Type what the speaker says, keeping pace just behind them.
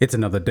It's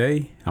another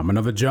day. I'm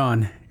another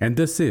John, and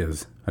this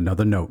is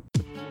Another Note.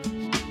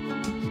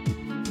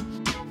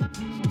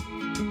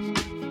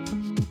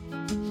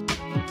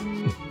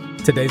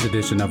 Today's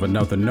edition of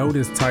Another Note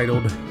is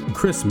titled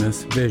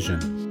Christmas Vision.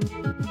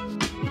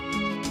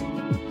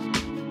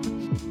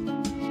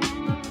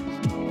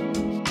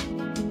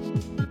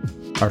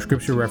 Our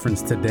scripture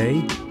reference today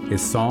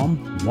is Psalm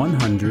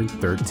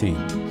 113.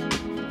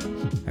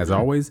 As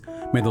always,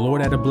 may the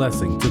Lord add a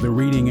blessing to the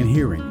reading and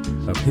hearing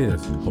of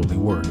His holy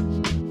word.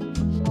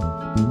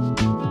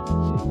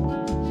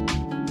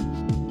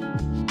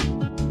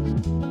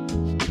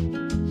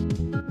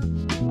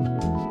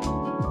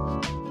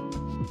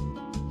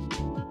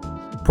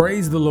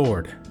 Praise the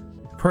Lord.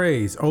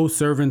 Praise, O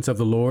servants of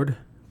the Lord.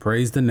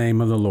 Praise the name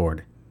of the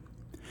Lord.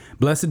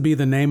 Blessed be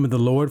the name of the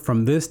Lord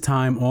from this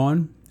time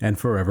on and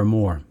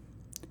forevermore.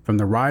 From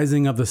the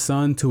rising of the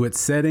sun to its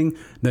setting,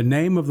 the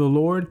name of the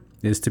Lord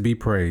is to be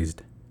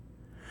praised.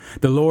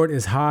 The Lord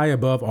is high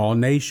above all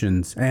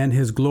nations, and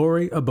His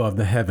glory above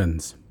the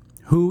heavens.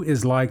 Who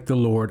is like the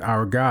Lord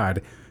our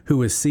God,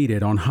 who is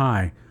seated on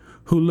high,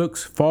 who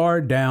looks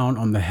far down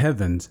on the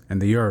heavens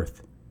and the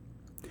earth?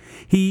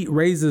 He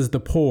raises the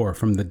poor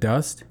from the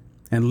dust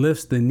and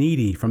lifts the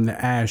needy from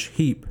the ash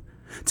heap,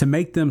 to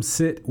make them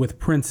sit with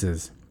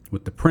princes,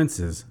 with the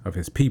princes of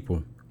His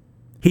people.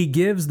 He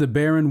gives the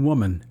barren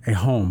woman a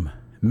home,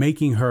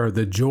 making her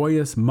the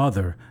joyous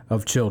mother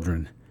of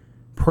children.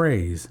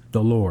 Praise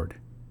the Lord.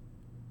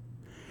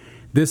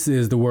 This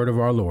is the word of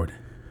our Lord.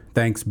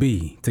 Thanks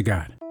be to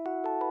God.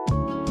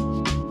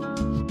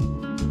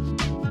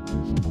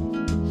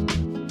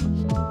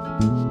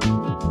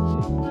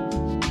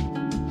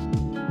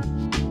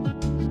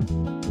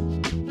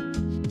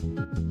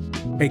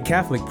 A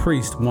Catholic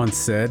priest once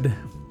said,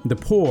 "The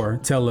poor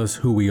tell us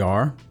who we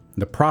are,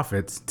 the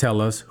prophets tell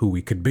us who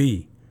we could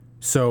be.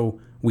 So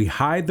we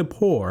hide the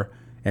poor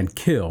and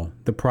kill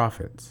the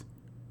prophets."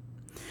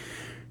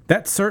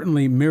 That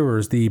certainly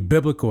mirrors the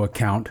biblical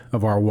account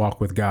of our walk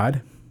with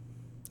God.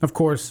 Of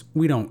course,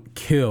 we don't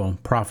kill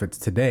prophets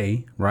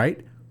today,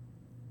 right?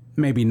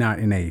 Maybe not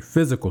in a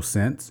physical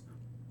sense.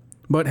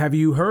 But have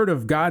you heard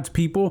of God's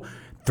people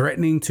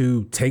threatening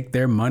to take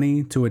their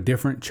money to a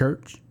different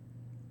church?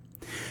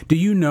 Do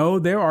you know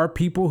there are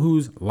people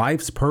whose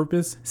life's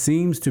purpose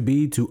seems to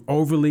be to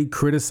overly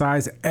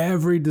criticize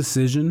every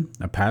decision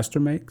a pastor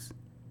makes?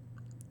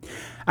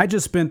 I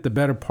just spent the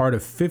better part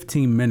of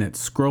 15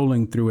 minutes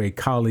scrolling through a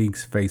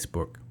colleague's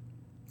Facebook.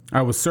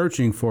 I was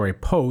searching for a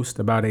post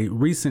about a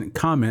recent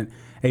comment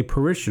a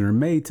parishioner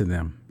made to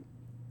them.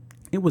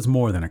 It was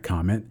more than a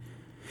comment.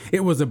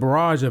 It was a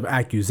barrage of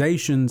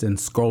accusations and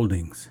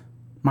scoldings.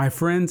 My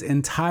friend's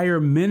entire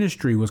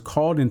ministry was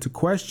called into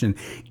question,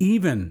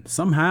 even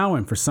somehow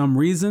and for some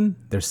reason,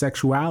 their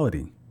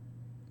sexuality.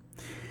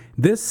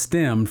 This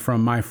stemmed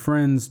from my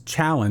friend's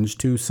challenge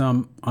to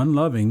some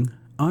unloving,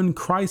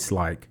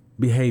 unchristlike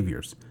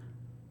behaviors.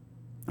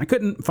 I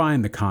couldn't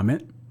find the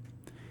comment.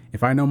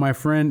 If I know my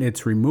friend,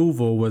 its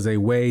removal was a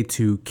way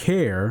to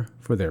care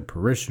for their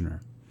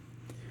parishioner.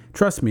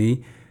 Trust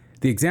me,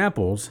 the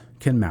examples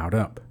can mount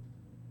up.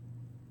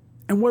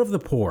 And what of the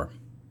poor?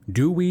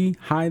 Do we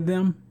hide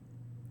them?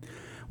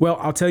 Well,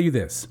 I'll tell you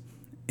this.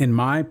 In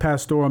my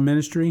pastoral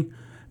ministry,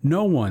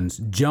 no one's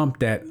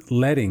jumped at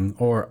letting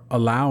or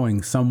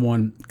allowing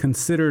someone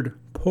considered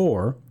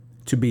poor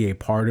to be a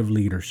part of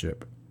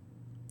leadership.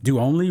 Do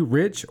only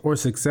rich or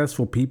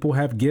successful people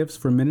have gifts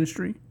for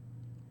ministry?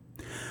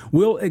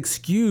 We'll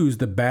excuse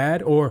the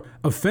bad or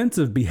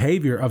offensive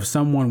behavior of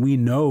someone we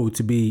know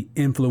to be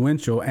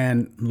influential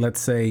and,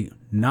 let's say,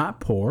 not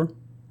poor.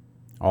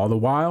 All the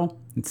while,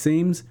 it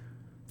seems,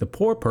 the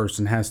poor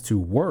person has to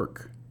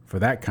work for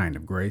that kind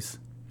of grace.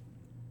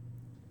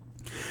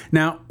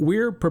 Now,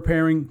 we're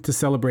preparing to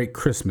celebrate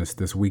Christmas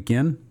this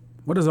weekend.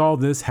 What does all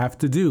this have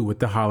to do with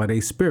the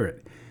holiday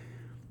spirit?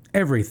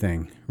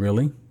 Everything,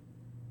 really.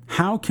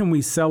 How can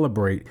we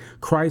celebrate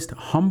Christ's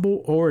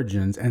humble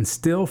origins and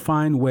still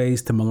find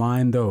ways to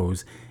malign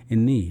those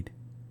in need?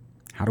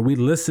 How do we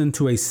listen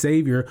to a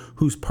Savior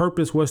whose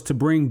purpose was to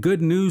bring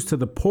good news to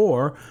the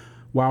poor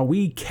while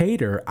we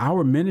cater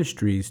our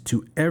ministries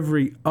to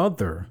every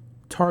other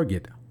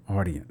target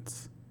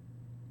audience?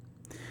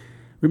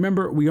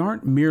 Remember, we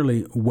aren't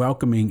merely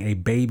welcoming a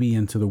baby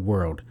into the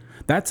world.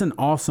 That's an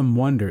awesome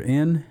wonder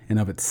in and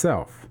of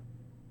itself.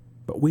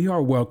 But we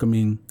are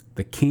welcoming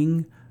the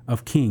King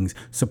of Kings,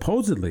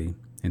 supposedly,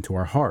 into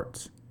our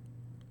hearts.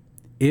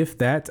 If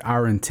that's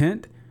our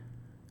intent,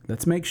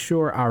 let's make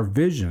sure our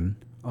vision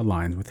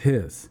aligns with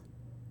His.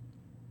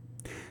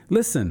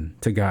 Listen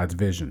to God's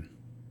vision.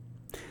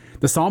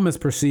 The psalmist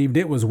perceived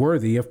it was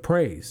worthy of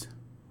praise.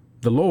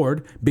 The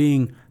Lord,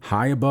 being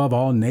high above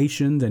all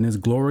nations and His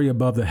glory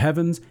above the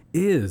heavens,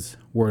 is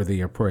worthy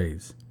of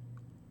praise.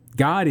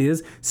 God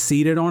is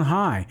seated on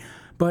high,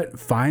 but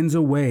finds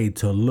a way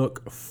to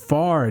look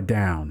far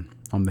down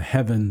on the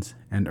heavens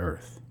and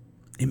earth.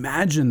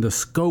 Imagine the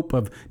scope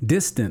of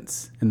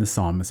distance in the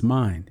psalmist's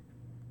mind.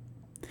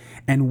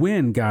 And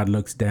when God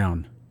looks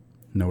down,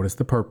 notice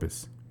the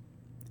purpose.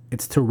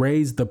 It's to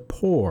raise the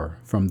poor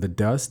from the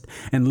dust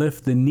and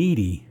lift the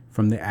needy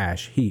from the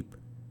ash heap.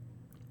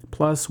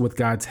 Plus, with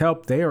God's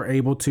help, they are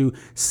able to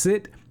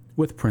sit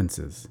with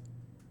princes.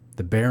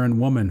 The barren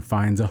woman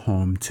finds a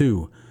home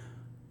too.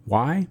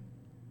 Why?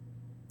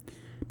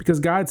 Because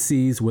God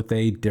sees with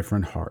a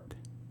different heart.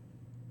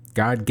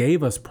 God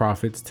gave us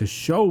prophets to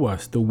show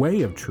us the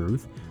way of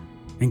truth,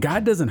 and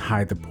God doesn't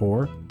hide the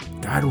poor.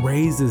 God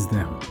raises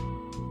them.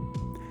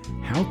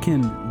 How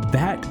can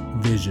that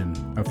vision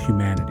of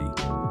humanity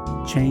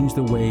change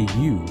the way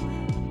you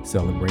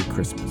celebrate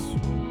Christmas?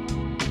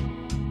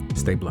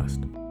 Stay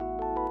blessed.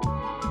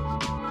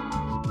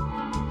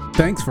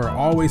 Thanks for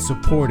always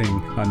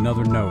supporting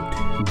Another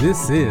Note.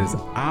 This is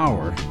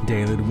our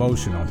daily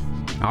devotional.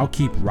 I'll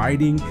keep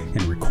writing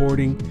and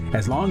recording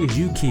as long as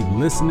you keep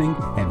listening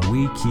and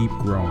we keep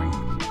growing.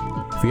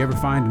 If you ever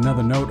find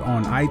Another Note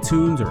on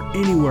iTunes or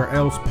anywhere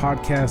else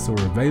podcasts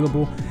are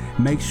available,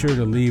 make sure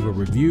to leave a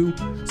review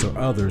so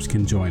others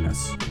can join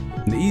us.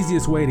 And the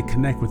easiest way to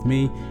connect with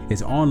me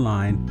is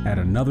online at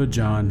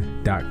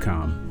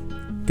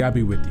anotherjohn.com. God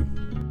be with you.